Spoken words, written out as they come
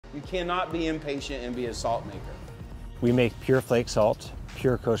You cannot be impatient and be a salt maker. We make pure flake salt,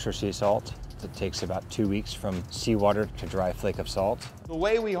 pure kosher sea salt. It takes about 2 weeks from seawater to dry flake of salt. The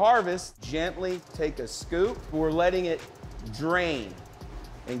way we harvest, gently take a scoop. We're letting it drain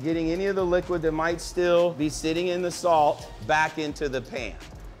and getting any of the liquid that might still be sitting in the salt back into the pan.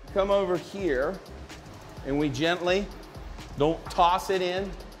 Come over here and we gently, don't toss it in.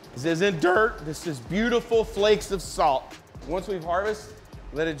 This isn't dirt, this is beautiful flakes of salt. Once we've harvested,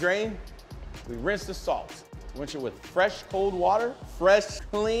 let it drain, we rinse the salt. Rinse it with fresh cold water, fresh,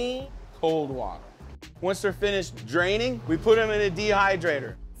 clean, cold water. Once they're finished draining, we put them in a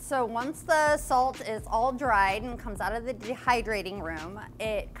dehydrator. So once the salt is all dried and comes out of the dehydrating room,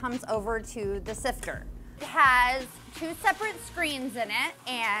 it comes over to the sifter. It has 2 separate screens in it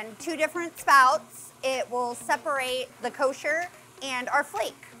and 2 different spouts. It will separate the kosher and our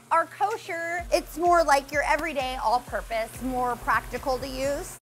flake. Our kosher, it's more like your everyday all-purpose, more practical to use.